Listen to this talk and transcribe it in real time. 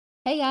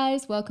Hey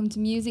guys, welcome to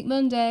Music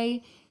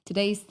Monday.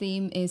 Today's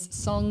theme is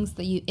songs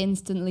that you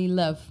instantly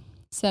love.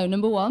 So,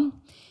 number one,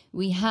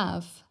 we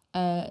have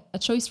a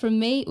choice from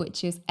me,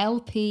 which is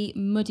LP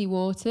Muddy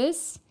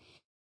Waters.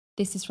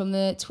 This is from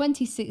the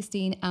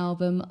 2016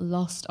 album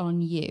Lost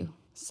on You.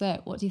 So,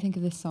 what do you think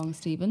of this song,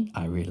 Stephen?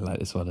 I really like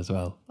this one as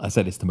well. I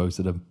said it's to most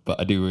of them, but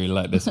I do really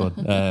like this one.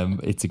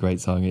 It's a great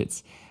song.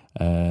 It's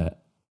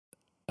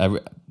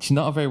she's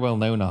not a very well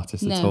known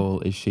artist at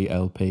all, is she?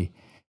 LP,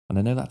 and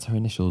I know that's her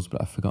initials,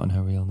 but I've forgotten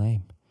her real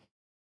name.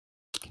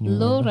 Can you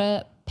remember?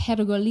 Laura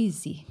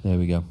Pergolesi. There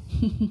we go.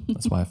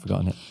 That's why I've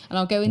forgotten it. And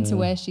I'll go into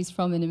where she's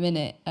from in a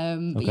minute.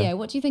 But yeah,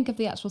 what do you think of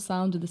the actual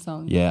sound of the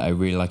song? Yeah, I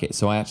really like it.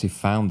 So I actually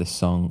found this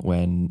song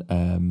when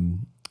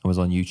I was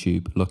on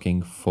YouTube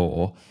looking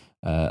for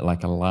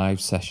like a live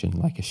session,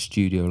 like a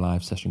studio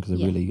live session, because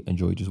I really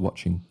enjoy just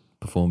watching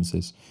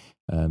performances.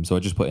 So I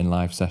just put in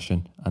live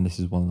session, and this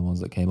is one of the ones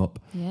that came up.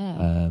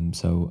 Yeah.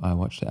 So I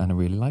watched it, and I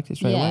really liked it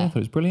straight away. I thought it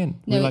was brilliant.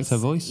 Really liked her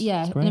voice.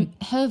 Yeah, it's great.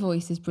 Her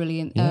voice is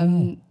brilliant.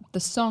 Yeah. The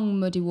song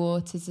Muddy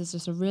Waters is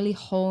just a really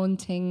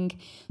haunting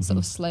sort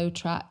of slow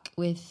track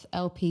with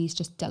LP's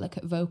just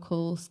delicate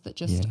vocals that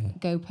just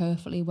go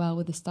perfectly well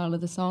with the style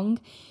of the song.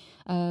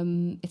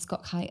 It's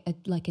got kind of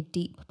like a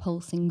deep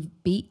pulsing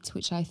beat,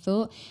 which I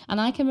thought,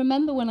 and I can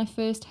remember when I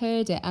first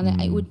heard it,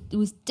 and it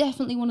was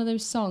definitely one of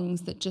those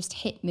songs that just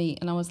hit me,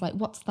 and I was like,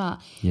 "What's that?"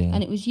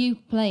 And it was you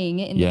playing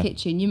it in the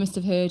kitchen. You must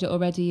have heard it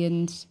already,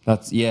 and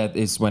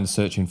it's when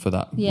searching for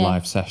that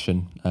live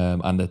session,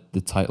 and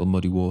the title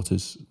Muddy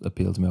Waters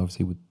appealed to me,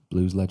 obviously, with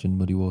blues legend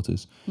Muddy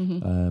Waters.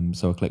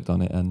 So I clicked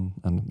on it, and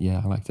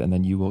I liked it. And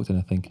then you walked in,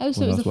 I think. Oh,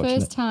 so it was the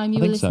first time you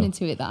were listening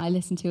to it that I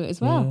listened to it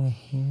as well.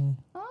 Yeah.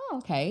 Oh,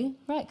 okay,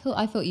 right, cool.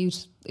 I thought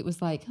it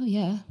was like, oh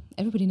yeah,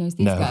 everybody knows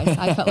these guys.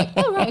 I felt like,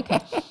 oh right,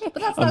 okay,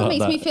 but that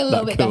makes me feel a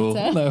little bit cool.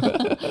 better.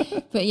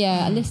 No. But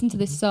yeah, I listened to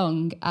this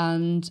song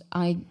and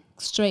I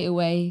straight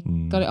away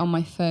got it on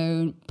my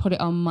phone, put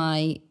it on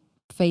my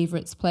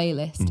favorites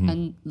playlist,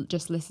 and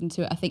just listened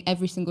to it. I think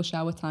every single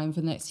shower time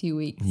for the next few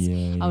weeks,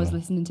 I was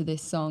listening to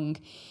this song.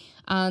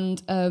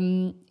 And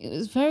it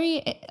was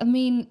very, I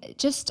mean,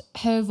 just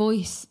her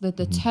voice,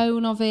 the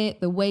tone of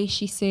it, the way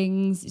she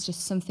sings, it's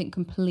just something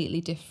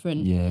completely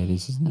different. Yeah, it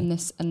is, isn't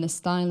it? And the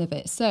style of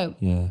it. So,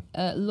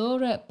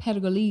 Laura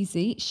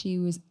Pergolesi, she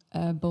was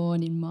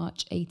born in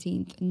March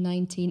 18th,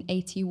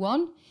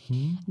 1981,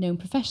 known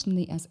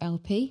professionally as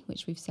LP,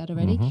 which we've said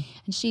already.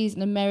 And she's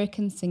an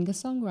American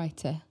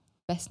singer-songwriter,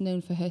 best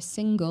known for her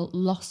single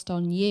Lost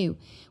on You,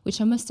 which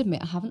I must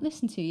admit I haven't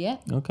listened to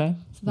yet. Okay.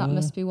 So that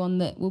must be one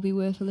that will be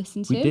worth a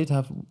listen to. We did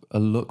have a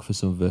look for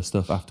some of her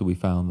stuff after we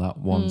found that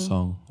one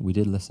song. We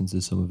did listen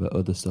to some of her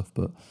other stuff,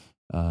 but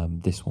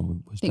this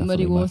one was definitely my favourite. I think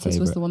Muddy Waters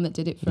was the one that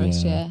did it for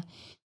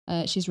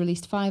us, she's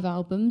released 5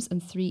 albums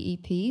and 3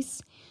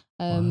 EPs.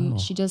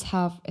 She does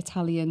have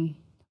Italian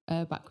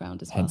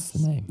background as well. Hence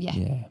the name.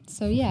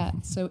 Yeah.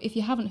 So if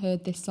you haven't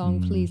heard this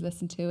song, please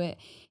listen to it.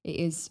 It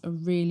is a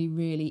really,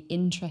 really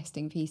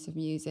interesting piece of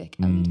music,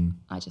 and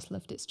I just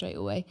loved it straight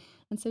away.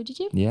 And so did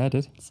you? Yeah, I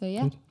did. So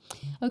yeah. Good.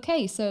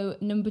 Okay, so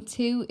number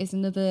 2 is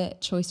another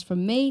choice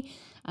from me,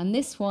 and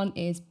this one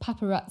is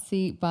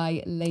Paparazzi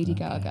by Lady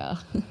Gaga.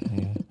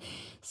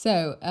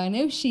 So I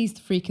know she's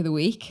the freak of the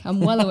week.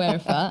 I'm well aware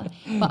of that,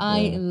 but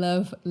I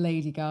love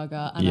Lady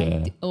Gaga, and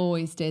I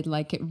always did.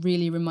 Like, it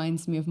really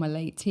reminds me of my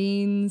late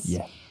teens.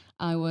 Yeah.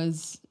 I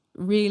was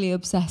really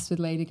obsessed with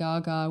Lady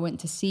Gaga. I went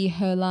to see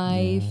her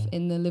live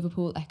in the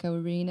Liverpool Echo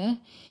Arena,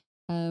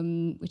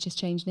 which has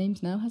changed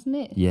names now, hasn't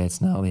it? Yeah,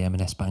 it's now the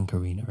M&S Bank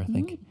Arena, I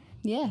think.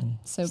 Yeah.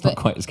 So it's not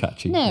quite as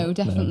catchy. No,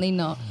 definitely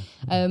not.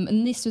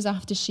 And this was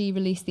after she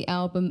released the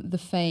album The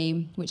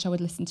Fame, which I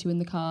would listen to in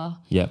the car.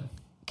 Yeah.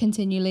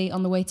 Continually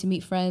on the way to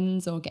meet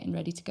friends or getting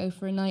ready to go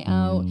for a night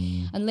out.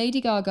 And Lady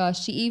Gaga,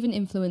 she even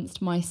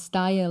influenced my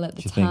style at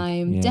the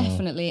time,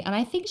 definitely. And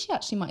I think she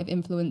actually might have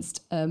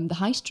influenced the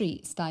high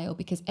street style,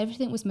 because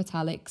everything was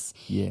metallics.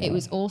 It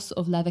was all sort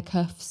of leather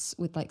cuffs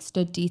with like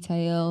stud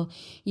detail,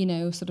 you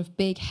know, sort of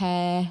big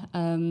hair,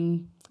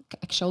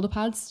 shoulder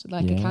pads,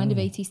 like a kind of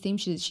 80s theme.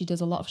 She does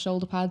a lot of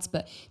shoulder pads,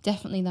 but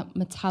definitely that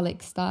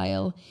metallic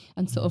style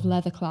and sort of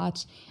leather clad.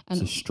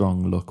 And it's a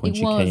strong look when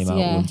she came out,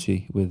 wasn't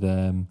she? With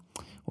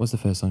what was the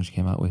first song she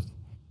came out with?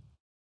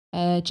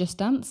 Just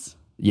Dance.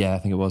 Yeah, I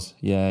think it was.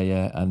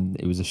 Yeah. And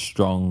it was a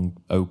strong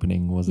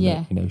opening, wasn't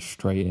it? You know,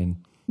 straight in.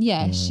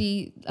 Yeah,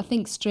 I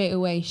think straight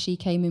away she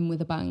came in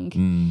with a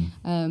bang.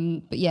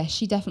 But yeah,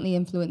 she definitely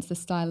influenced the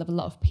style of a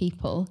lot of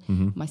people,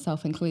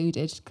 myself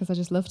included, because I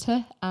just loved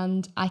her.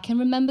 And I can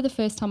remember the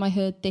first time I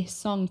heard this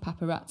song,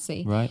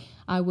 Paparazzi. Right.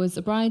 I was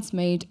a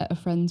bridesmaid at a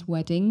friend's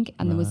wedding,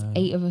 and there was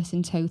 8 of us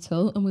in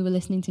total, and we were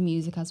listening to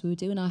music as we were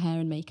doing our hair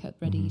and makeup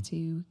ready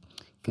to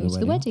go to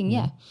the wedding.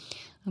 Yeah.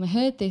 And I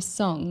heard this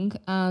song,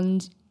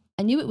 and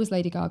I knew it was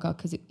Lady Gaga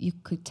because you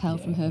could tell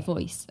from her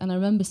voice. And I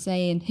remember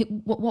saying,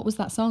 what was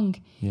that song?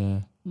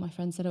 Yeah. My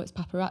friend said, oh, it's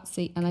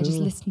Paparazzi. And I just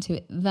listened to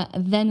it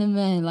then and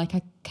there. Like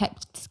I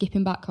kept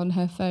skipping back on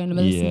her phone and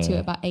I listened to it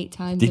about 8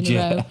 times in a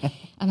row.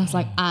 And I was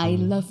like, I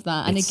love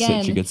that. And it's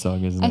again, such a good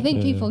song, isn't it? I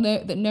think people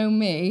knew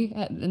me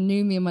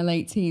in my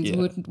late teens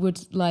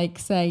would like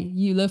say,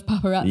 you love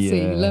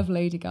Paparazzi, you love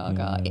Lady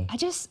Gaga.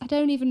 I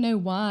don't even know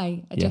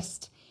why. I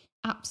just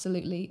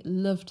absolutely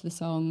loved the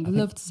song,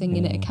 loved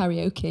singing it at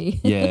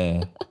karaoke.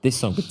 Yeah. This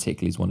song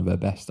particularly is one of her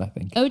best, I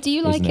think. Oh, do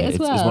you like it as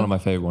well? It's one of my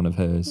favourite one of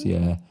hers,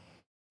 yeah.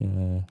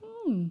 Yeah.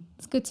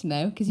 It's good to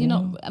know because you're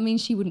not. I mean,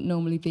 she wouldn't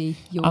normally be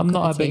your. I'm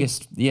not her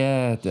biggest.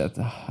 Yeah,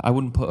 I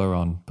wouldn't put her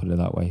on. Put it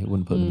that way. I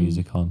wouldn't put the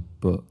music on.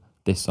 But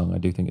this song, I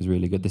do think is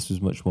really good. This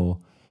was much more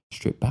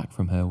stripped back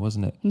from her,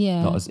 wasn't it?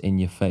 Yeah. Not as in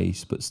your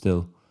face, but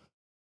still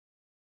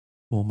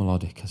more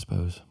melodic, I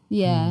suppose.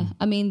 Yeah.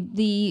 I mean,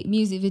 the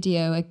music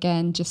video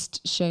again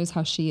just shows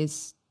how she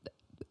is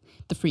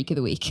the freak of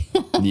the week.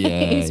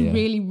 It's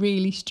really,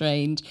 really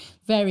strange,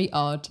 very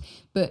odd.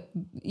 But,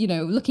 you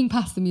know, looking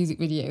past the music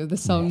video, the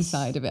song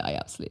side of it, I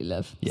absolutely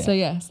love. Yeah. So,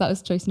 yes, that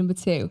was choice number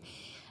 2.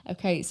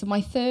 Okay, so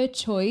my third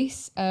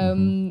choice,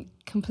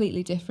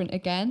 completely different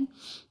again,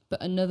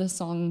 but another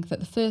song that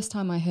the first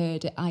time I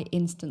heard it, I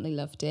instantly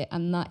loved it.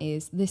 And that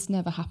is This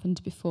Never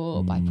Happened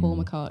Before by Paul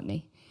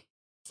McCartney.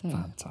 So.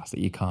 Fantastic.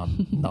 You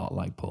can't not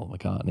like Paul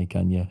McCartney,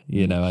 can you?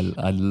 You know,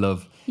 I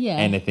love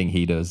anything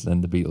he does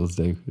and the Beatles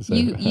do. So,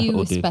 you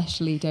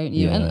especially, don't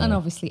you? Yeah. And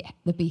obviously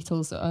the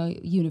Beatles are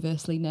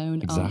universally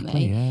known, aren't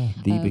they? Yeah,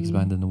 the biggest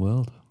band in the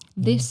world.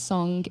 This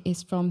song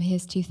is from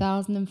his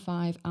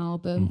 2005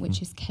 album,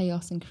 which is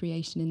Chaos and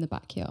Creation in the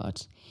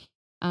Backyard.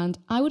 And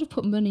I would have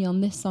put money on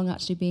this song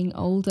actually being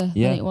older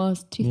than it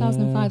was.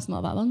 2005 is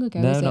not that long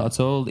ago, No, is not it? at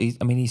all.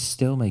 He's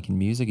still making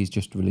music. He's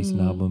just released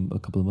an album a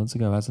couple of months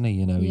ago, hasn't he?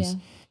 You know, he's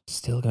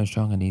still going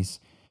strong and he's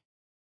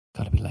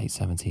got to be late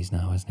 70s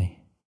now, hasn't he?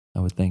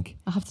 I would think.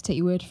 I'll have to take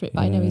your word for it,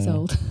 but I know he's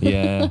old.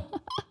 Yeah.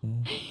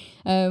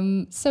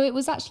 So it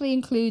was actually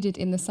included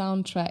in the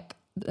soundtrack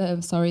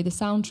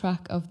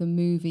of the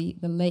movie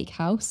The Lake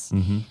House,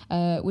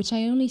 which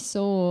I only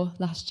saw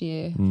last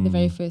year for the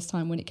very first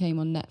time when it came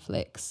on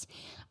Netflix.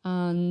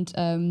 And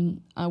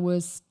I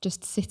was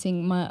just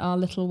sitting, our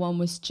little one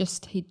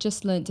he'd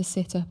just learnt to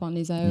sit up on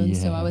his own.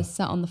 So I was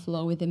sat on the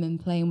floor with him and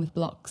playing with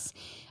blocks,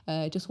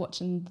 just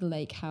watching The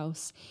Lake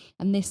House.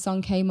 And this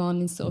song came on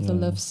in sort of the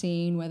love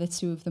scene where the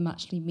two of them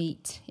actually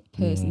meet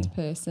person to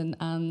person.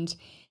 And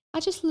I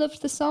just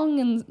loved the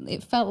song, and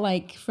it felt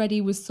like Freddie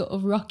was sort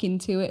of rocking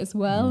to it as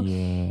well.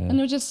 Yeah. And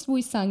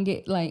we sang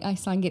it, like I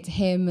sang it to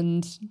him,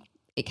 and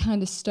it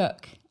kind of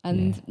stuck.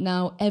 And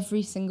now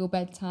every single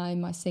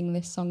bedtime I sing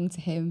this song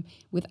to him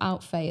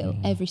without fail,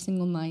 every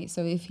single night.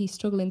 So if he's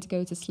struggling to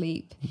go to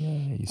sleep,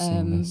 you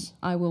sing this.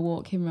 I will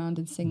walk him around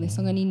and sing this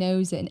song, and he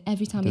knows it. And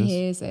every time he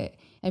hears it,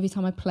 every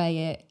time I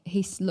play it,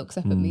 he looks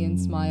up at me and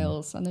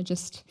smiles. And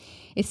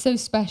it's so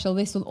special.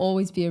 This will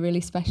always be a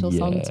really special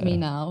song to me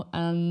now.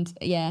 And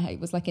it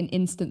was like an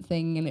instant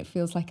thing, and it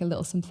feels like a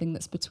little something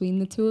that's between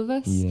the two of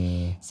us.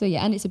 Yeah. So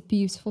and it's a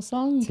beautiful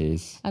song. It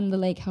is. And The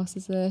Lake House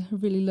is a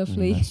really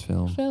lovely nice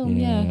film.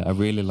 I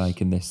really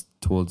like in this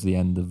towards the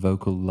end the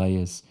vocal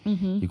layers.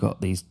 You've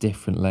got these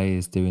different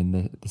layers doing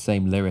the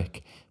same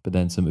lyric, but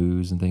then some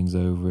oohs and things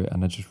over it,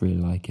 and I just really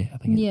like it. I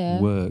think it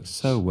works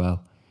so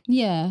well.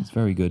 Yeah, it's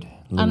very good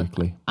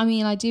lyrically. I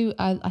mean, I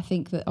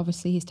think that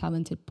obviously he's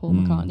talented, Paul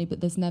McCartney,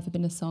 but there's never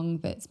been a song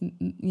that's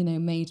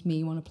made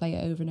me want to play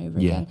it over and over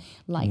again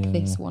like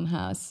this one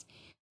has.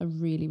 I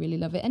really, really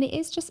love it, and it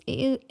is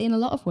in a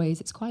lot of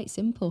ways it's quite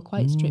simple,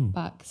 quite stripped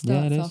back.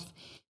 Starts off,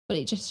 but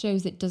it just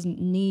shows it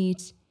doesn't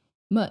need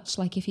much.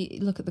 Like if you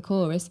look at the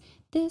chorus,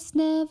 "This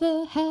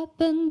never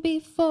happened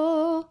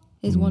before,"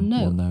 is one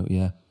note. One note,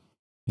 yeah.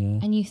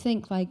 And you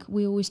think like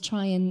we always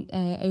try and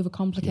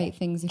overcomplicate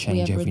things if we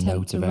ever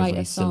attempt to write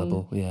a song.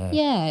 Syllable.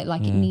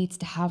 It needs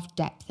to have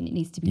depth and it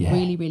needs to be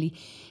really, really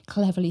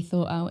cleverly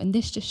thought out. And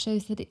this just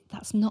shows that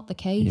that's not the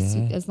case.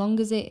 As long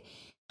as it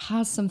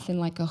has something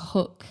like a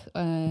hook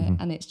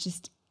and it's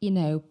just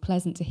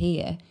pleasant to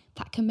hear,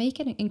 that can make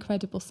an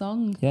incredible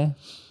song. Yeah,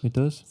 it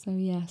does.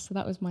 So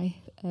that was my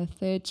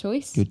third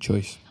choice. Good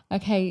choice.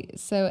 Okay,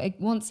 so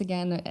once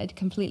again, a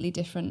completely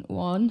different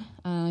one.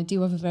 I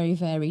do have a very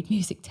varied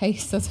music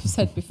taste, as I've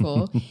said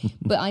before,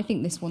 but I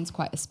think this one's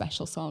quite a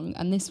special song.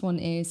 And this one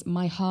is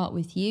My Heart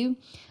With You,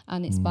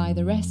 and it's by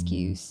The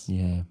Rescues.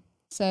 Yeah.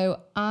 So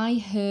I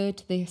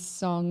heard this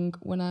song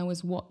when I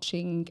was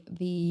watching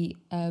the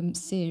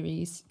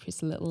series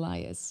Pretty Little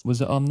Liars.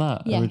 Was it on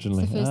that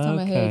originally? It's the first time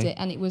I heard it,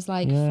 and it was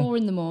like 4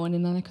 a.m,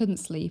 and I couldn't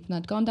sleep, and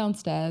I'd gone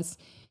downstairs,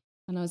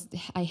 and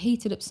I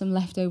heated up some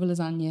leftover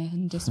lasagna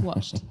and just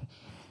watched.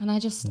 And I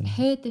just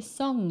heard this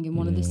song in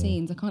one of the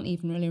scenes. I can't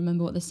even really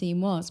remember what the scene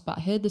was, but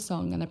I heard the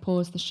song and I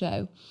paused the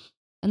show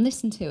and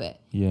listened to it.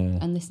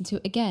 And listened to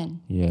it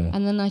again.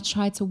 And then I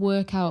tried to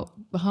work out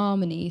the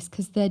harmonies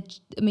because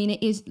it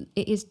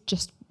is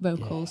just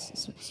vocals.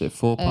 Is it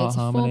 4-part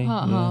harmony? It's a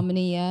 4-part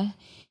harmony,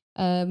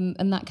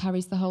 And that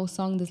carries the whole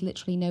song. There's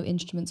literally no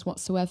instruments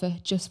whatsoever,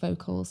 just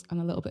vocals and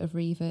a little bit of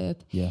reverb.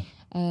 Yeah.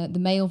 The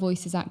male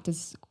voices act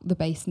as the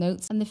bass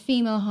notes, and the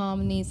female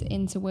harmonies are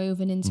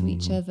interwoven into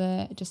each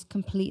other, just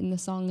completing the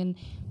song and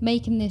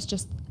making this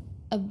just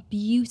a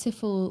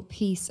beautiful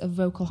piece of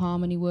vocal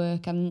harmony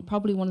work, and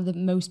probably one of the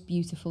most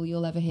beautiful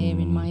you'll ever hear,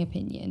 in my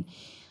opinion.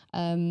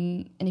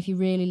 And if you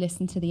really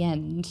listen to the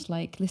end,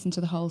 like listen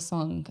to the whole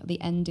song, the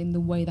ending, the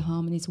way the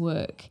harmonies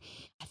work,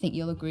 I think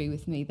you'll agree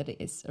with me that it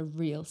is a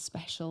real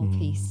special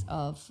piece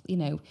of,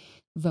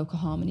 vocal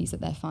harmonies at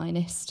their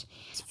finest.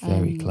 It's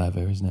very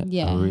clever, isn't it?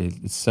 Yeah.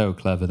 It's so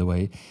clever the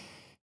way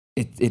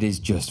it is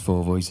just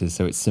 4 voices,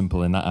 so it's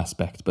simple in that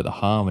aspect, but the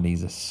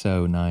harmonies are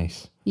so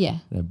nice. Yeah.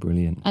 They're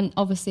brilliant. And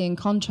obviously in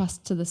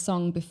contrast to the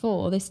song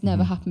before, this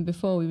never happened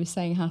before. We were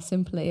saying how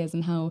simple it is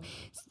and how,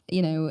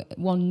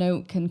 one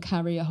note can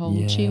carry a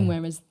whole tune,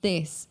 whereas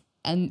this,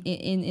 and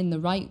in the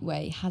right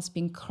way, has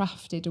been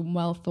crafted and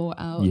well thought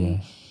out. Yeah.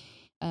 And,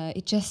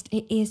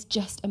 it is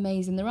just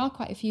amazing. There are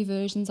quite a few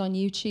versions on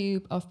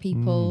YouTube of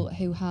people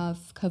who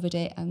have covered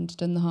it and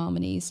done the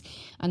harmonies,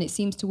 and it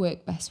seems to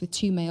work best with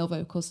 2 male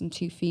vocals and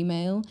 2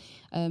 female,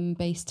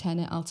 bass,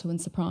 tenor, alto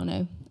and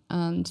soprano.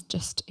 And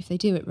just, if they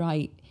do it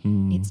right,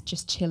 it's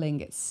just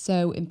chilling. It's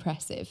so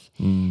impressive.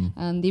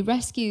 And the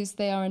Rescues,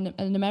 they are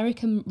an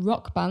American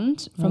rock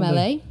band from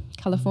LA,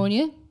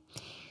 California.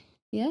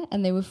 Yeah,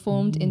 and they were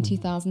formed in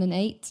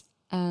 2008.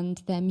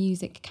 And their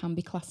music can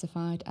be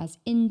classified as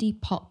indie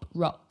pop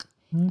rock.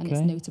 Okay. And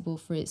it's notable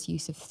for its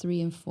use of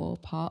 3 and 4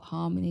 part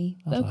harmony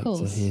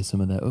vocals. I'd like to hear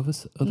some of their other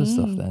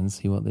stuff then,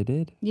 see what they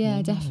did.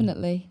 Yeah,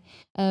 definitely.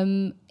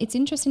 It's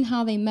interesting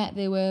how they met.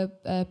 They were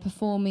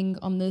performing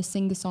on the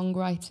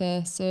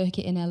singer-songwriter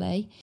circuit in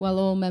LA. While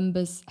all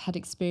members had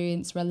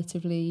experienced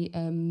relatively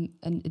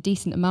a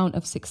decent amount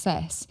of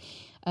success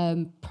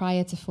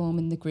prior to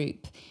forming the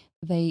group,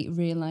 they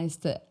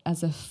realised that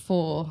as a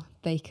 4,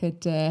 they could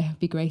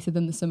be greater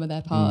than the sum of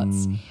their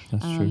parts.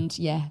 That's and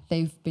true. Yeah,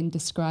 they've been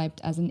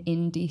described as an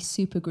indie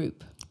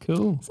supergroup.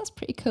 Cool. So that's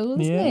pretty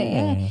cool, isn't it?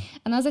 Yeah.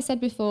 And as I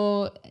said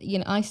before,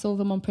 I saw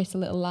them on Pretty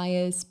Little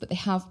Liars, but they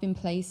have been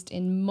placed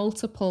in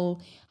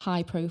multiple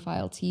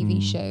high-profile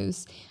TV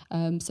shows,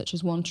 such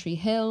as One Tree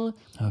Hill,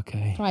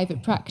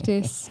 Private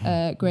Practice,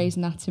 Grey's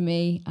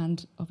Anatomy,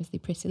 and obviously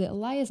Pretty Little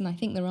Liars. And I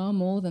think there are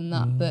more than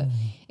that, but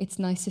it's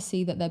nice to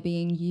see that they're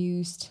being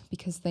used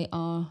because they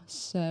are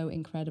so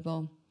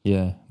incredible.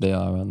 Yeah, they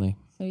are, aren't they?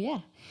 So yeah.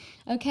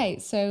 Okay,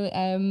 so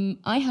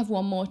I have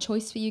one more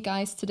choice for you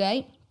guys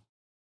today.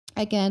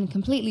 Again,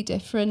 completely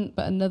different,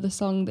 but another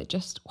song that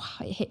just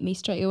it hit me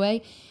straight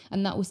away,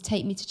 and that was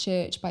Take Me to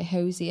Church by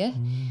Hosier,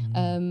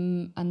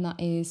 and that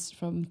is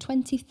from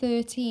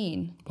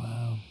 2013.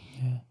 Wow,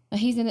 yeah. Now,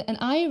 he's an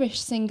Irish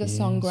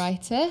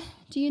singer-songwriter.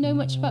 Do you know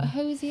much about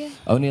Hosier?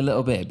 Only a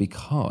little bit,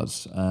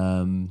 because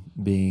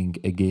being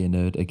a gear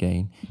nerd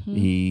again,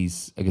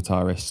 he's a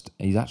guitarist.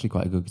 He's actually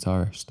quite a good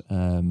guitarist,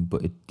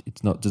 but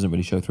it's not doesn't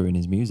really show through in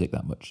his music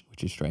that much,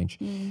 which is strange.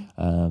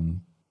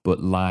 But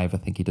live, I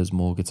think he does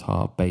more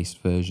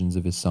guitar-based versions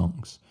of his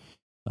songs.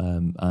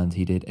 And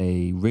he did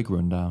a rig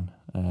rundown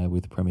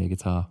with Premier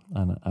Guitar,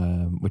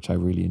 and which I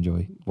really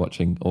enjoy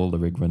watching all the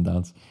rig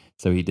rundowns.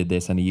 So he did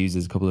this, and he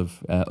uses a couple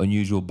of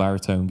unusual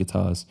baritone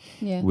guitars,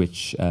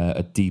 which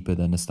are deeper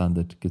than a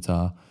standard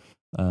guitar,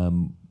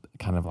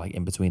 kind of like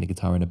in between a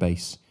guitar and a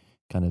bass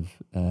kind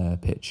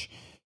of pitch.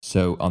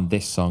 So on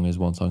this song, is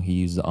one song he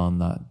uses on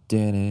that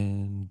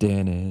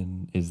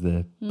din is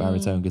the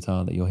baritone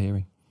guitar that you're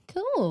hearing.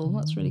 Cool,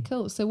 that's really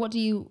cool. So what do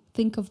you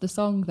think of the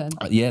song then?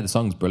 The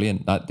song's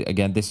brilliant.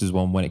 Again, this is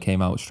one when it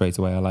came out straight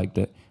away, I liked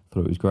it.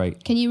 Thought it was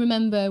great. Can you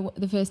remember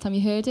the first time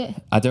you heard it?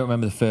 I don't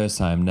remember the first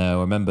time, no.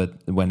 I remember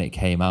when it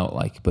came out,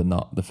 but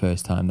not the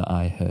first time that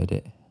I heard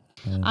it.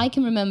 I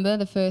can remember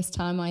the first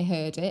time I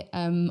heard it.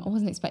 I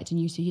wasn't expecting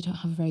you to. You don't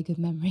have a very good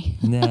memory.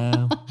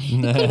 No.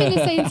 It could have been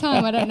the same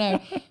time, I don't know.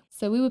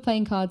 So we were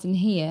playing cards in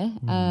here,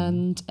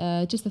 and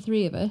just the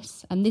 3 of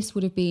us, and this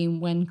would have been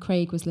when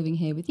Craig was living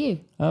here with you.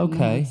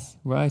 Okay,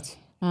 right.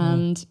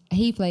 And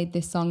he played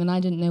this song, and I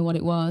didn't know what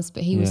it was,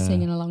 but he was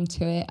singing along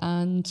to it,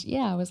 and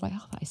I was like,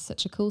 oh, that is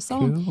such a cool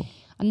song. Cool.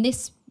 And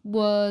this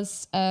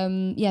was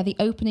the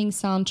opening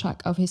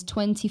soundtrack of his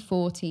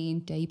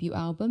 2014 debut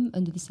album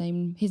under his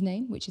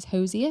name, which is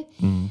Hosier.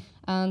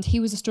 And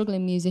he was a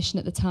struggling musician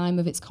at the time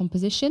of its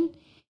composition,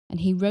 and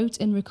he wrote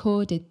and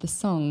recorded the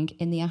song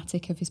in the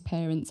attic of his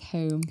parents'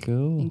 home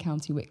in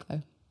County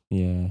Wicklow.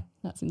 Yeah.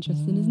 That's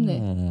interesting, isn't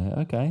it?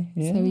 Okay,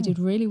 yeah. So he did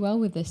really well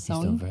with this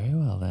song. He's done very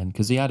well then,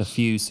 because he had a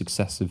few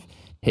successive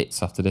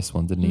hits after this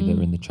one, didn't he? They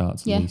were in the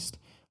charts at least.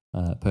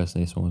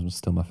 Personally, this one was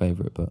still my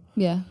favourite, but...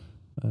 Yeah.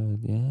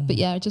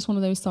 But just one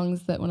of those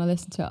songs that when I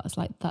listen to it, I was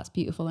like, that's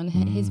beautiful. And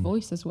his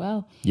voice as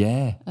well.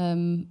 Yeah.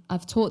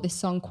 I've taught this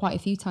song quite a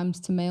few times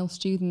to male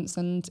students,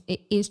 and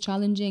it is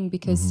challenging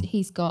because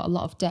he's got a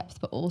lot of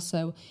depth, but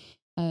also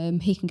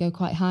he can go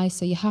quite high.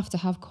 So you have to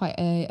have quite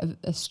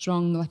a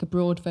strong, like a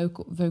broad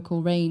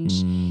vocal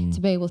range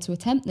to be able to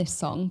attempt this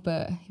song.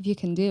 But if you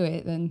can do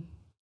it, then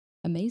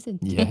Amazing.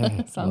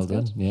 Yeah, Sounds well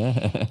good. done.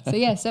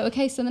 Yeah. So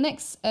the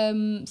next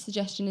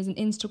suggestion is an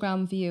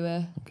Instagram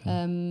viewer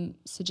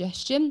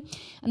suggestion,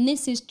 and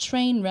this is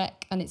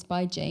Trainwreck, and it's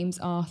by James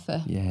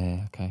Arthur.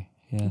 Yeah. Okay.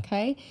 Yeah.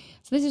 Okay,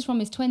 so this is from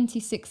his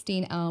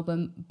 2016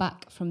 album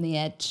Back from the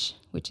Edge,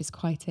 which is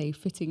quite a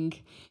fitting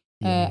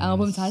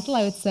album title,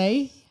 I would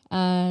say.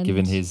 And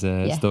given his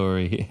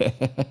story.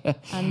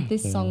 And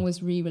this song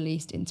was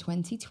re-released in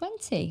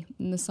 2020.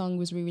 And the song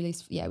was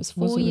re-released, it was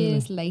 4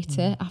 years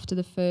later after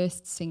the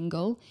first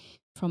single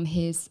from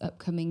his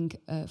upcoming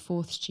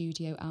fourth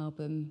studio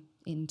album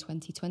in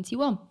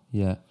 2021.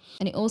 Yeah.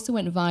 And it also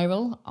went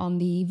viral on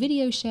the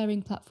video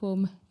sharing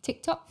platform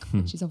TikTok,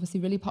 which is obviously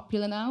really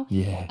popular now.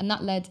 Yeah. And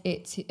that led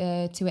it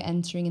to it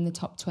entering in the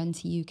top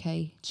 20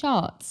 UK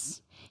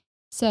charts.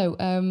 So,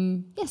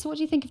 so what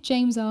do you think of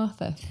James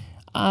Arthur?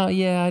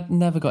 Yeah, I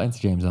never got into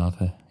James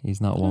Arthur.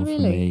 He's not one for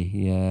me.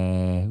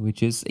 Yeah,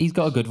 he's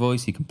got a good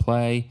voice. He can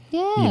play.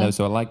 Yeah.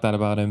 So I like that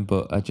about him.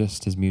 But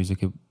his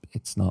music,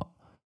 it's not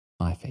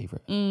my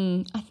favourite.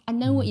 I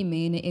know what you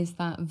mean. It is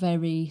that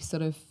very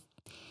sort of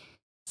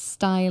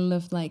style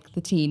of like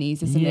the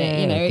teenies, isn't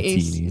it? It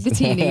is the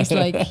teenies,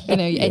 like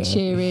Ed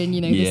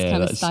Sheeran. This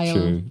kind of style.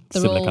 True.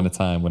 Similar kind of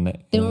time, wasn't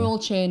it? They were all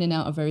churning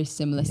out a very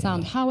similar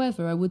sound.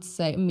 However, I would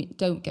say,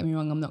 don't get me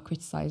wrong, I'm not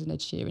criticising Ed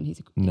Sheeran.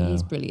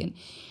 He's brilliant.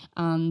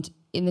 And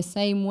in the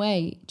same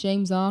way,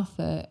 James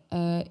Arthur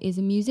is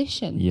a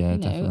musician,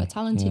 a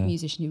talented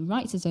musician who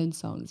writes his own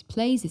songs,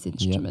 plays his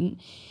instrument.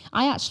 Yep.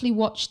 I actually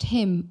watched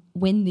him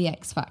win the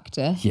X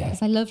Factor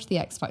because I loved the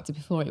X Factor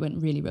before it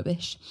went really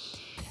rubbish.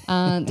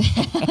 And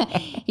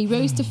he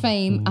rose to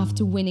fame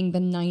after winning the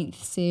 9th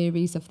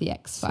series of the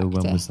X Factor.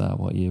 So when was that?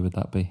 What year would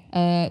that be?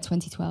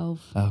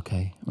 2012.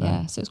 Okay. Right.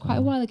 Yeah, so it's quite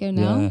a while ago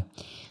now. Yeah.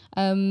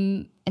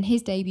 And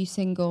his debut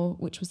single,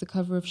 which was the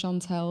cover of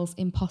Chantel's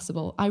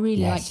Impossible, I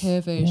really liked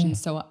her version,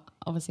 so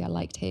obviously I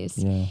liked his.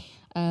 Yeah.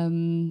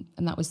 And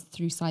that was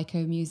through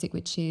Psycho Music,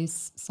 which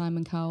is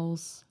Simon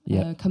Cowell's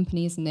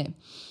company, isn't it?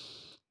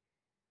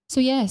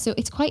 So so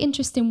it's quite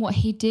interesting what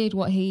he did.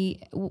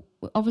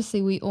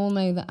 Obviously we all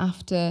know that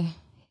after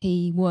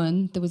he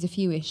won, there was a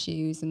few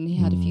issues and he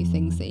had a few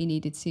things that he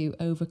needed to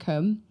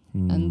overcome,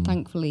 and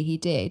thankfully he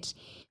did.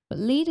 But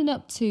leading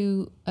up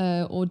to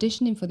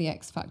auditioning for the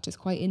X Factor is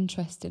quite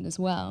interesting as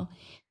well.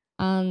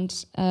 And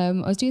I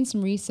was doing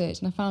some research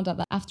and I found out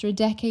that after a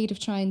decade of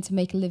trying to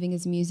make a living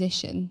as a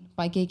musician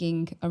by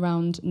gigging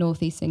around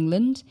Northeast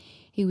England,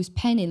 he was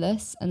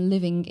penniless and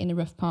living in a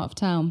rough part of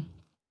town.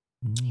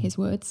 His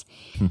words.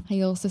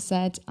 He also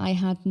said, I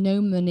had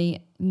no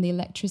money and the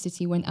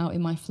electricity went out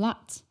in my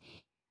flat.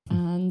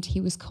 And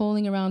he was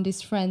calling around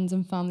his friends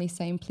and family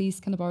saying,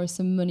 please, can I borrow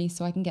some money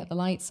so I can get the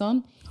lights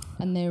on?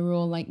 And they were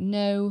all like,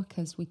 no,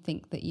 because we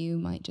think that you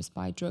might just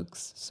buy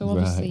drugs. So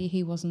obviously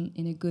he wasn't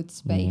in a good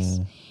space.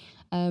 Yeah.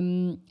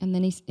 And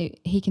then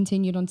he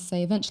continued on to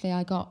say, eventually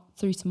I got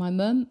through to my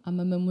mum, and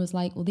my mum was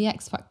like, well, the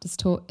X Factor's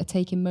are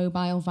taking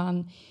mobile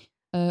van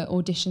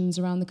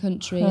auditions around the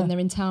country and they're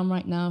in town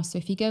right now. So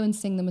if you go and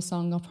sing them a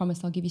song, I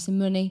promise I'll give you some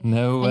money.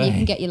 No way. And you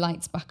can get your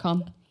lights back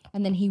on.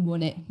 And then he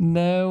won it.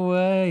 No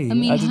way. I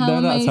mean, how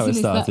amazing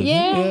is that?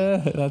 Yeah,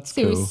 that's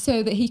cool. So it was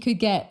so that he could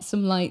get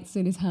some lights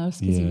in his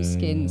house because he was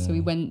skinned. Yeah. So he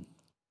went.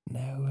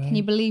 No way. Can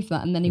you believe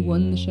that? And then he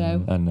won the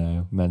show. I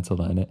know. Mental,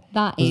 that, innit?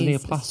 That Wasn't he a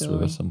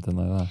plasterer or something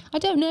like that? I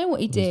don't know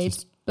what he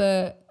did,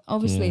 but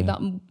obviously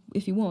that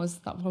if he was,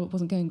 that probably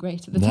wasn't going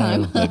great at the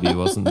time. Maybe he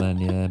wasn't then,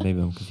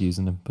 Maybe I'm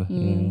confusing him, but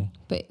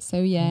But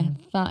so,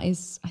 that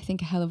is, I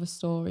think, a hell of a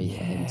story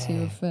for him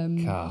to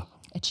have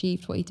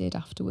achieved what he did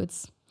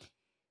afterwards.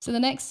 So the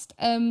next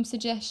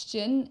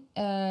suggestion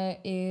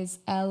is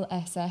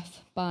LSF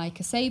by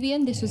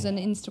Kasabian. This was an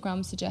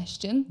Instagram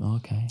suggestion.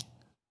 Okay.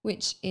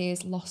 Which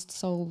is Lost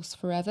Souls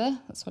Forever.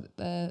 That's what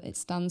it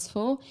stands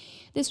for.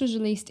 This was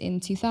released in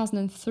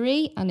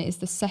 2003 and it is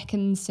the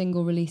second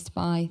single released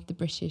by the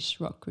British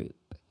rock group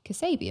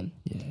Kasabian.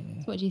 Yeah.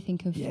 So what do you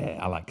think of? Yeah,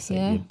 I like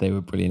Kasabian. Yeah. They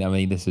were brilliant. I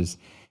mean,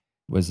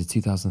 was it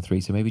 2003?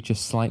 So maybe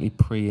just slightly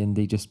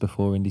pre-indie, just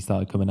before indie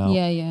started coming out.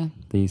 Yeah.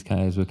 These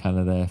guys were kind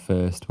of there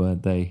first,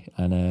 weren't they?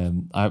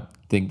 And I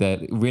think they're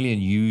really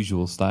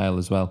unusual style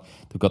as well.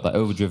 They've got that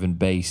overdriven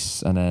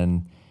bass, and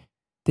then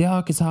they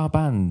are a guitar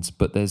band,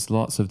 but there's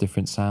lots of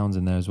different sounds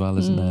in there as well,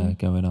 isn't there,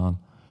 going on?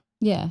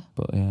 Yeah.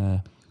 But yeah.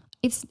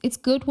 It's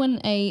good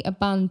when a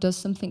band does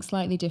something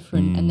slightly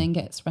different and then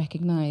gets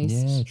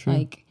recognised. Yeah,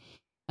 true.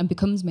 And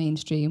becomes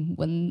mainstream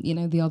when,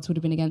 the odds would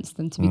have been against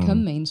them to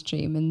become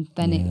mainstream. And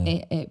then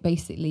it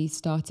basically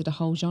started a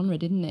whole genre,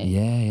 didn't it?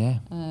 Yeah.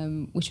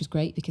 Which was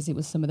great because it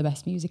was some of the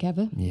best music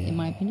ever, in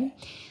my opinion.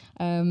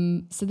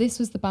 So this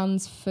was the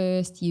band's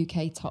first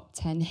UK top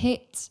 10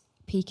 hit,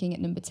 peaking at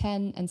number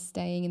 10 and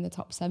staying in the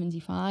top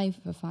 75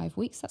 for 5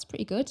 weeks. That's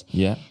pretty good.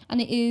 Yeah.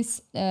 And it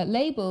is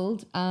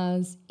labelled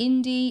as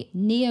indie,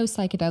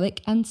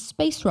 neo-psychedelic and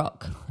space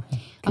rock.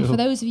 And for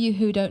those of you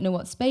who don't know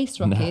what space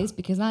rock is,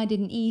 because I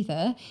didn't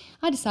either,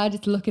 I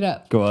decided to look it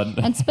up. Go on.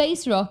 And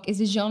space rock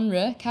is a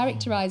genre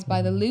characterized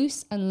by the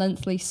loose and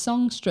lengthy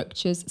song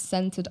structures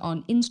centered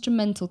on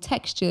instrumental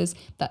textures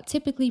that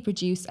typically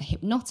produce a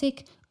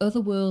hypnotic,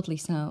 otherworldly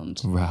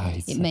sound.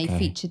 Right. It may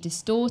feature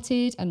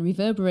distorted and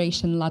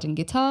reverberation-laden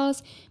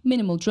guitars,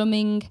 minimal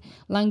drumming,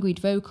 languid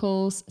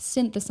vocals,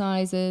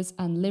 synthesizers,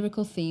 and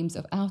lyrical themes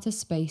of outer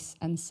space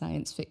and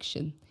science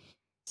fiction.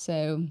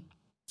 So,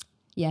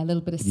 yeah, a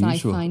little bit of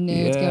sci-fi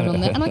nerd going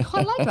on there. And I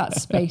quite like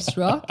that space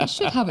rock. It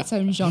should have its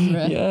own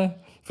genre. Yeah.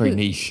 Very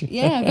niche.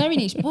 Yeah, very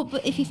niche.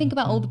 But if you think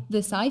about all the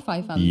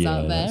sci-fi fans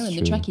out there and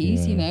the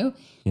Trekkies, you know,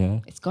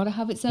 it's got to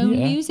have its own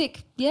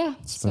music. Yeah.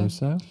 I suppose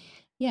so.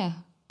 Yeah.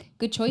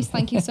 Good choice.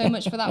 Thank you so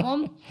much for that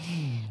one.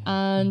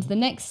 And the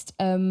next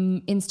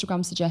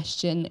Instagram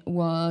suggestion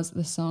was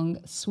the song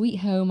Sweet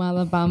Home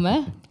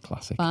Alabama.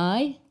 Classic.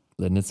 By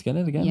Lynyrd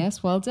Skynyrd again.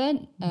 Yes, well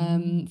done.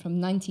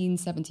 From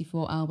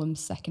 1974 album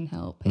Second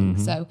Helping.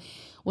 So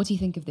what do you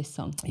think of this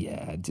song?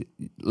 Yeah,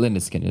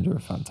 Lynyrd Skynyrd are a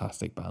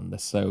fantastic band. They're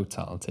so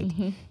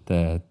talented.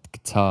 Their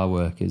guitar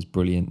work is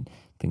brilliant.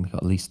 I think they've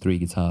got at least 3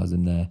 guitars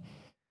in there.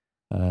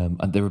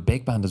 And they're a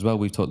big band as well.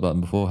 We've talked about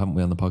them before, haven't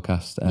we, on the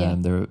podcast?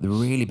 They're a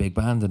really big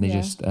band, and they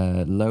just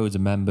loads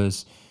of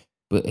members.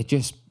 But it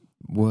just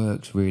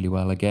works really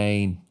well.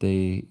 Again,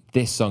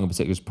 this song in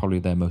particular is probably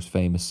their most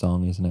famous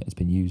song, isn't it? It's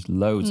been used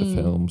loads of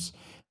films.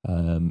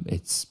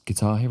 It's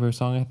Guitar Hero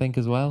song, I think,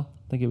 as well.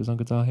 I think it was on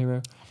Guitar Hero.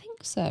 I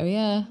think so,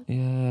 yeah.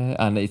 Yeah,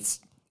 and it's,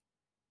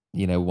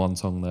 you know, one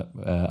song that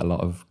a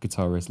lot of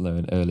guitarists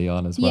learn early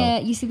on as well. Yeah,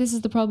 you see, this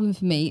is the problem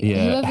for me.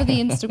 Yeah. Whoever the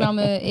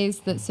Instagrammer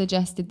is that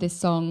suggested this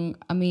song,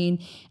 I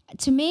mean,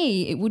 to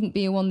me, it wouldn't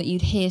be a one that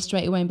you'd hear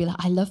straight away and be like,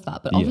 I love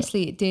that. But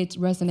obviously it did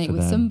resonate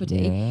with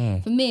somebody.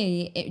 Yeah. For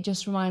me, it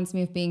just reminds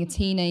me of being a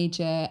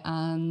teenager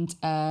and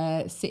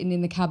sitting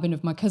in the cabin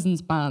of my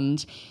cousin's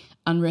band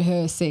and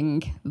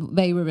rehearsing.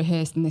 They were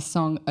rehearsing this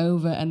song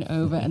over and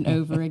over and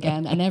over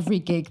again. And every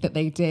gig that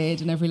they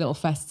did and every little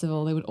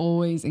festival, they would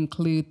always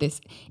include this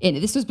in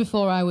it. This was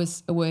before I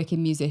was a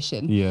working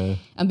musician. Yeah.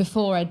 And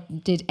before I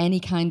did any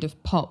kind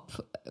of pop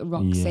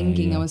rock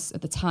singing, I was,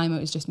 at the time, it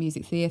was just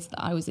music theatre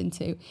that I was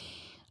into.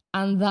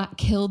 And that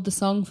killed the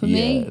song for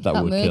me.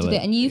 That murdered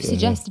it. And you've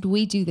suggested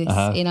we do this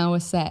in our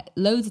set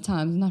loads of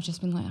times, and I've just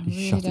been like, I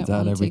really shut don't it down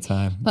want every to.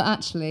 time. But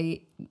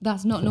actually,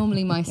 that's not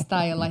normally my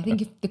style. I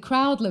think if the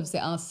crowd loves it,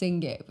 I'll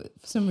sing it. But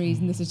for some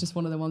reason, this is just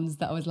one of the ones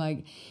that I was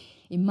like,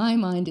 in my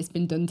mind, it's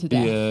been done to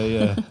death.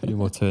 Yeah. You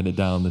more turn it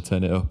down than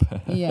turn it up.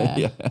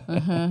 Yeah.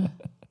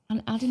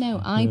 And I don't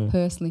know, I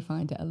personally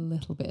find it a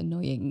little bit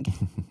annoying.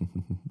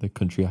 The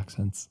country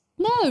accents.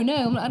 No,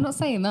 I'm not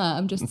saying that.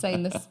 I'm just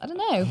saying this, I don't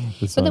know.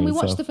 But then we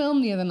watched the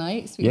film the other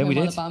night, Sweet Home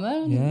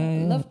Alabama.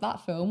 I loved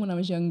that film when I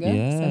was younger.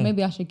 Yeah. So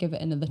maybe I should give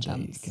it another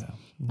chance. There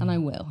you go. And I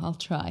will. I'll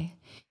try.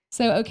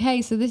 So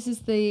this is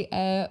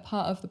the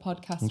part of the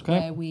podcast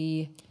where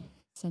we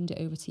send it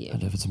over to you.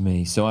 And over to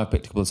me. So I've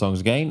picked a couple of songs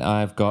again.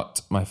 I've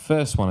got my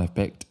first one I've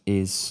picked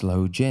is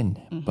Slow Gin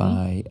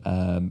by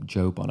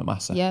Joe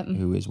Bonamassa,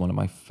 who is one of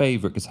my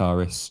favourite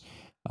guitarists.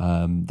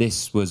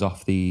 This was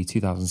off the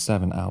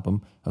 2007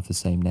 album of the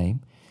same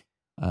name.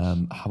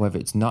 However,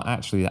 it's not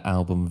actually the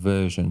album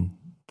version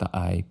that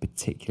I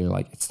particularly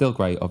like. It's still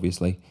great,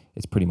 obviously.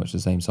 It's pretty much the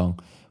same song.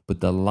 But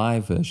the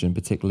live version,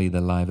 particularly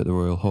the live at the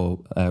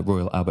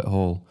Royal Albert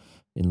Hall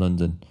in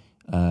London,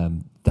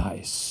 that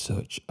is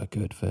such a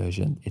good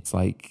version. It's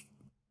like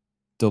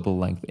double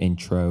length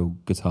intro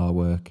guitar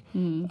work.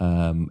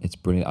 It's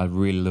brilliant. I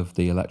really love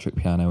the electric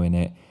piano in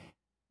it.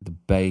 The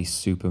bass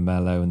super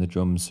mellow and the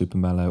drums super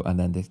mellow, and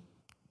then the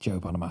Joe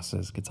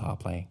Bonamassa's guitar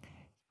playing,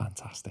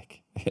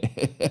 fantastic.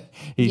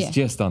 He's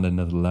just on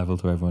another level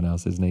to everyone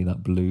else, isn't he?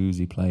 That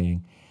bluesy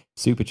playing,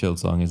 super chilled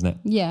song, isn't it?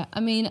 Yeah,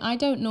 I mean, I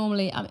don't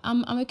normally.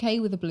 I'm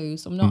okay with the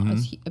blues. I'm not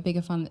as a big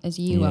a fan as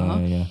you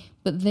are. Yeah.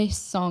 But this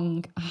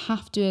song, I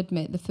have to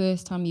admit, the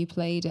first time you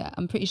played it,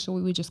 I'm pretty sure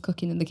we were just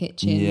cooking in the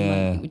kitchen.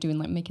 Yeah. We were doing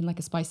making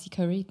a spicy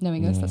curry,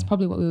 knowing us. That's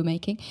probably what we were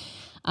making.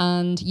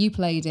 And you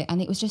played it,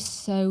 and it was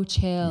just so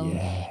chill.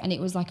 Yeah. And it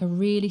was like a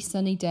really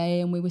sunny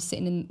day, and we were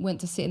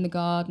went to sit in the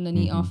garden and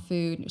eat our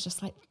food. And it was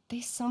just like,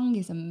 this song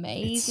is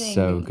amazing. It's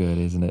so good,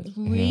 isn't it? It's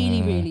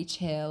really, really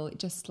chill. It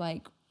just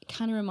it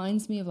kind of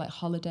reminds me of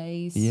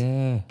holidays.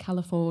 Yeah.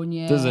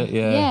 California. Does it?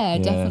 Yeah. Yeah,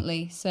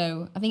 definitely.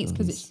 So I think it's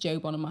because it's Joe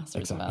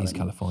Bonamassa as well. He's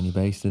California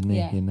based, isn't he?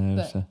 Yeah,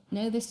 So.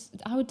 No,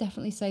 I would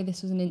definitely say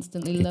this was an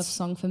instantly loved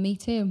song for me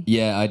too.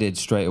 Yeah, I did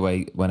straight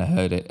away when I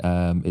heard it.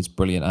 It's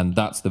brilliant. And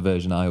that's the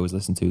version I always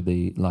listen to,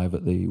 the live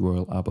at the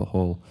Royal Albert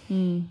Hall.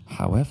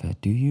 However,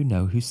 do you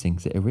know who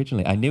sings it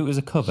originally? I knew it was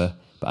a cover,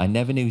 but I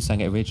never knew who sang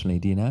it originally.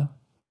 Do you know?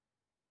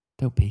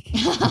 Don't peek.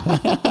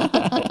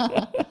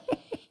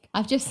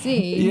 I've just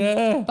seen.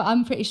 Yeah. But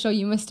I'm pretty sure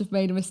you must have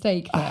made a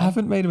mistake there. I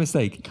haven't made a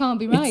mistake. It can't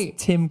be right.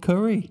 It's Tim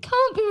Curry. It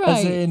can't be right.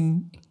 As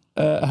in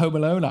Home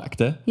Alone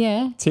actor.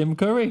 Yeah. Tim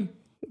Curry.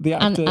 The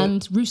actor.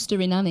 And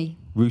Rooster in Annie.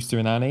 Rooster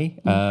and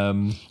Annie.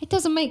 It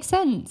doesn't make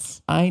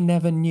sense. I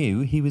never knew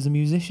he was a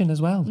musician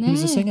as well. No. He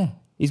was a singer.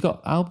 He's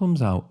got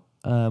albums out.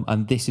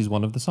 and this is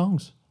one of the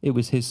songs. It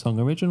was his song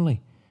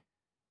originally.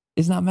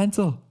 Isn't that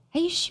mental? Are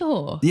you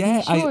sure?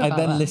 Yeah, Sure I about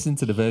then that? listened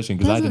to the version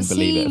because I didn't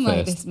believe it at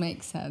Like first. this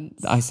makes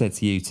sense. I said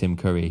to you, Tim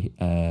Curry.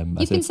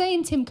 You've been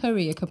saying Tim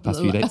Curry a couple past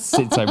of few days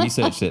since I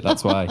researched it.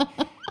 That's why.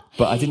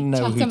 But I didn't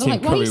know who Tim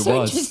like, Curry why are you so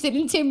was. interested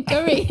in Tim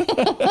Curry?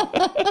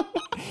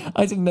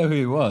 I didn't know who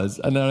he was,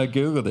 and then I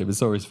googled him and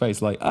saw his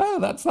face. Like, oh,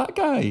 that's that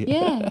guy.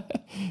 Yeah.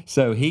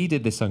 So he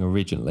did this song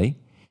originally,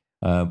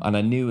 and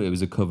I knew it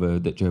was a cover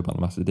that Joe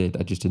Bonamassa did.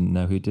 I just didn't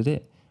know who did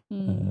it.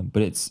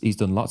 But he's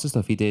done lots of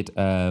stuff. He did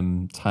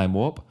Time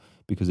Warp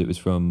because it was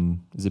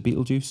from, is it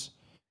Beetlejuice?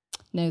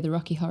 No, the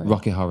Rocky Horror.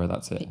 Rocky Horror,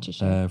 that's it. Picture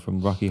show. From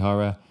Rocky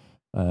Horror.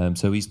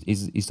 So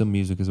he's done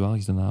music as well.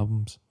 He's done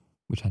albums,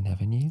 which I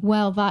never knew.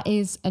 Well, that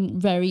is a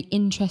very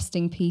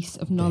interesting piece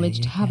of knowledge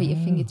to have at your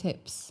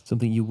fingertips.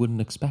 Something you wouldn't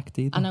expect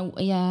either.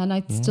 And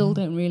I still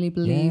don't really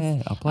believe.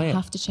 Yeah, I'll play it. I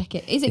have to check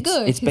it. Is it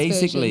good? It's his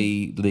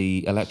basically version?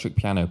 the electric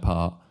piano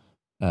part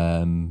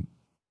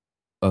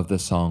of the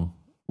song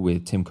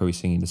with Tim Curry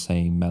singing the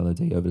same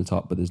melody over the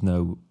top, but there's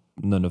none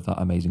of that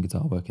amazing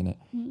guitar work in it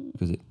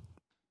because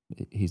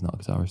he's not a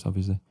guitarist,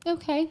 obviously.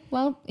 Okay,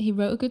 well, he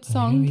wrote a good Yeah,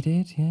 song. he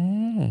did,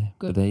 yeah.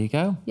 Good. But there you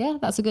go. Yeah,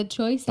 that's a good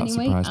choice That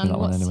anyway. surprised me, And that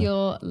one, what's anyway.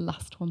 your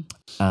last one?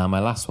 My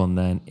last one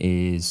then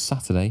is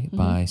Saturday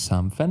by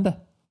Sam Fender,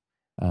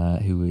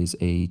 who is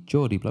a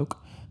Geordie bloke.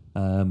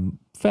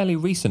 Fairly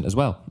recent as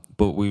well,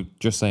 but we were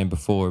just saying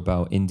before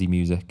about indie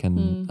music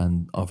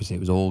and obviously it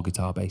was all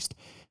guitar-based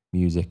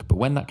music. But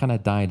when that kind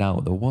of died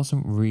out, there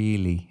wasn't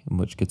really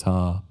much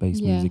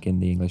guitar-based music in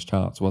the English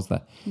charts, was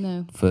there?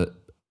 No. For,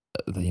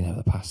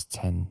 the past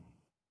 10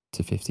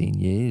 to 15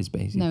 years,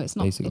 basically. No, it's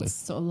not. Basically. It's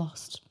sort of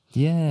lost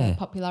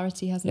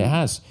popularity, hasn't it? It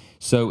has.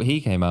 So he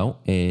came out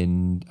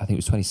in, I think it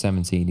was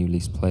 2017, he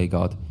released Play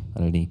God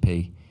and an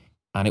EP.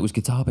 And it was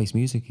guitar-based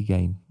music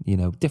again,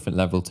 different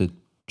level to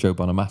Joe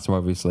Bonamassa,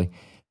 obviously.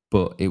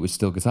 But it was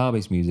still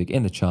guitar-based music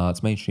in the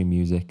charts, mainstream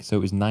music. So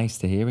it was nice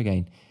to hear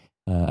again.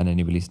 And then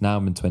he released an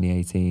album in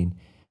 2018.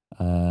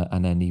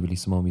 And then he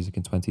released some more music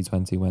in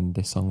 2020 when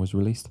this song was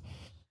released.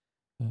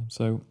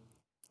 So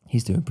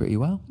he's doing pretty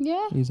well.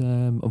 Yeah. He's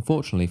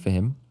unfortunately for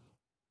him,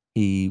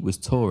 he was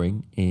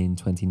touring in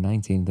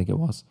 2019, I think it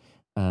was.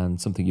 And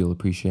something you'll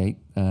appreciate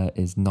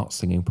is not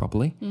singing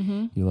properly.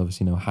 Mm-hmm. You'll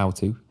obviously know how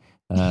to.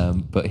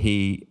 But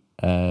he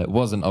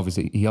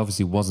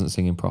obviously wasn't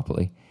singing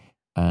properly.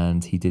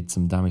 And he did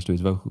some damage to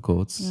his vocal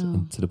cords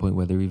and to the point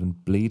where they're even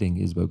bleeding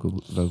his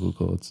vocal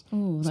cords.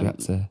 Oh, so he had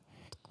to...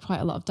 Quite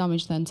a lot of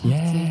damage then to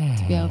have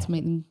to be able to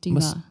make them do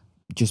that.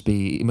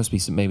 It must be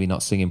maybe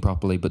not singing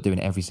properly, but doing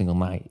it every single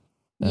night.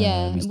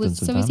 Yeah. Is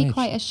he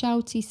quite a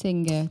shouty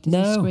singer?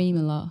 Does he scream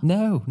a lot?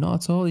 No,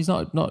 not at all. He's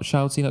not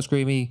shouty, not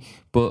screamy,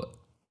 but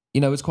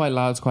it's quite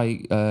loud. It's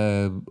quite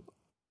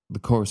the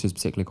chorus is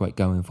particularly quite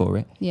going for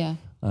it. Yeah.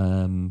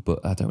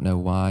 But I don't know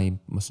why he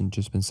mustn't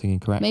just been singing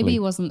correctly. Maybe he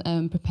wasn't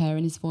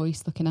preparing his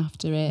voice, looking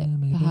after it.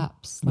 Maybe,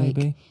 perhaps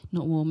maybe.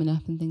 Not warming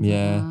up and things like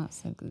that.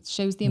 So it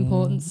shows the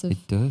importance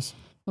it does.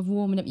 of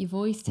warming up your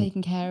voice,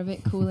 taking care of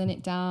it, cooling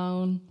it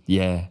down.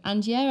 Yeah.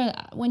 And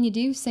when you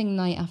do sing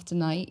night after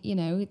night,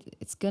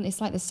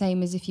 it's like the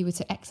same as if you were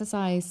to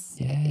exercise,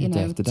 day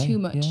after day. too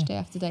much day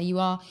after day. You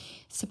are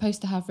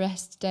supposed to have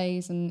rest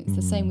days, and it's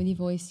the same with your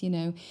voice,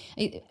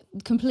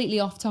 completely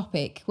off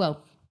topic.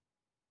 Well,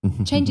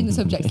 changing the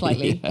subject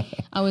slightly,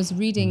 I was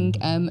reading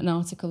an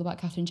article about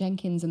Katherine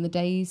Jenkins and the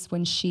days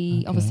when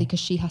she, obviously because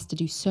she has to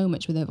do so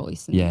much with her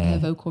voice and her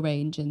vocal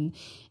range and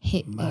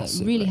hit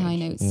really high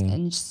notes,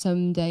 and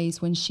some days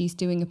when she's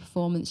doing a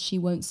performance she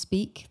won't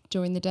speak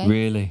during the day.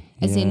 Really?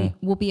 As in,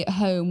 will be at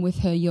home with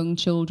her young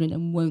children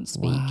and won't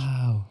speak.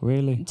 Wow,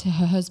 really? To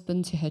her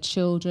husband, to her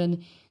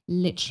children,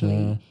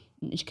 literally.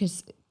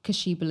 Because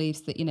she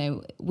believes that,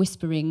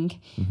 whispering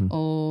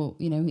or,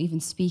 even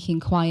speaking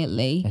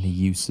quietly. Any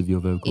use of your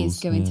vocals. Is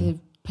going to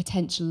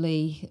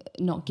potentially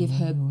not give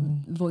her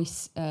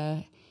voice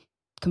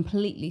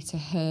completely to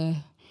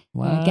her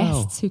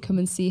guests who come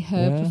and see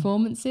her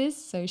performances.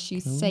 So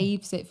she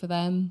saves it for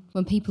them.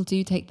 When people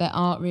do take their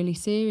art really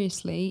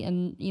seriously,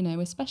 and,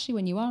 especially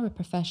when you are a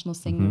professional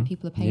singer and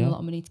people are paying a lot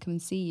of money to come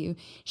and see you,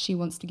 she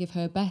wants to give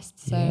her best.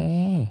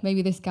 So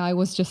maybe this guy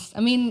was just,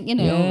 a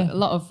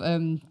lot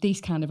of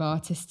these kind of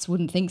artists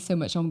wouldn't think so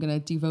much, I'm going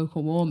to do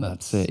vocal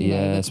warm-ups. That's it,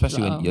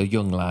 especially when you're a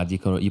young lad, you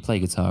play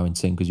guitar and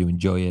sing because you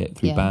enjoy it.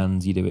 Through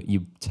bands, you do it,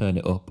 you turn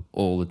it up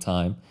all the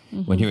time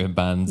when you're in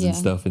bands and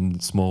stuff in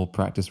small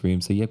practice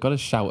rooms. So you've got to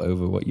shout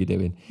over what you're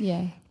doing.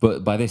 Yeah.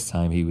 But by this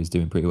time he was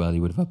doing pretty well. He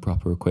would have had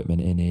proper equipment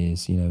in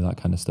ears, that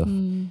kind of stuff.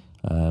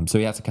 So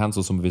he had to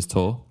cancel some of his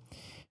tour,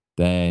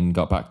 then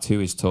got back to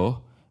his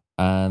tour,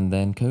 and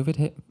then COVID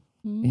hit.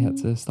 He had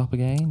to stop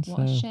again.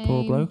 What a shame.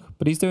 Poor bloke.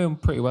 But he's doing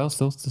pretty well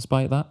still,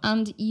 despite that.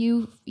 And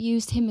you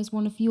used him as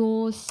one of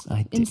yours.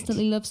 I did.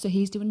 Instantly Love, so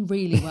he's doing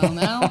really well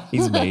now.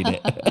 He's made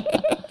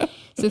it.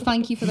 So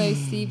thank you for those,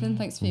 Stephen.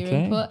 Thanks for your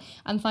input.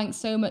 And thanks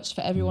so much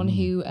for everyone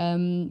who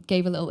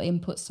gave a little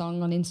input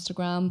song on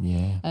Instagram.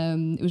 Yeah.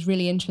 It was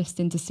really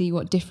interesting to see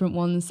what different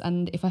ones,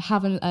 and if I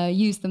haven't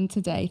used them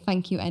today,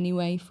 thank you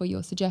anyway for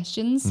your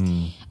suggestions.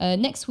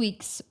 Next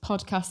week's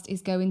podcast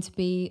is going to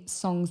be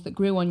songs that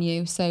grew on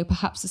you. So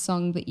perhaps a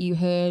song that you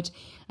heard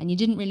and you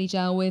didn't really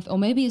gel with, or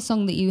maybe a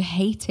song that you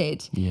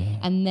hated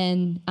and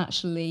then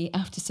actually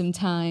after some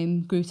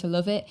time grew to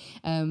love it.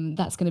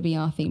 That's going to be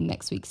our theme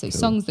next week. So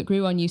songs that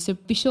grew on you. So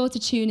be sure to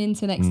tune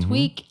into next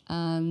week,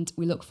 and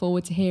we look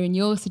forward to hearing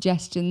your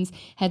suggestions.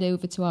 Head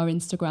over to our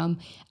Instagram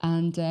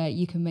and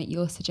you can make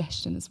your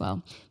suggestion as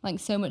well.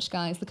 Thanks so much,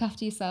 guys. Look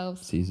after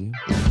yourselves. See you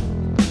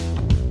soon.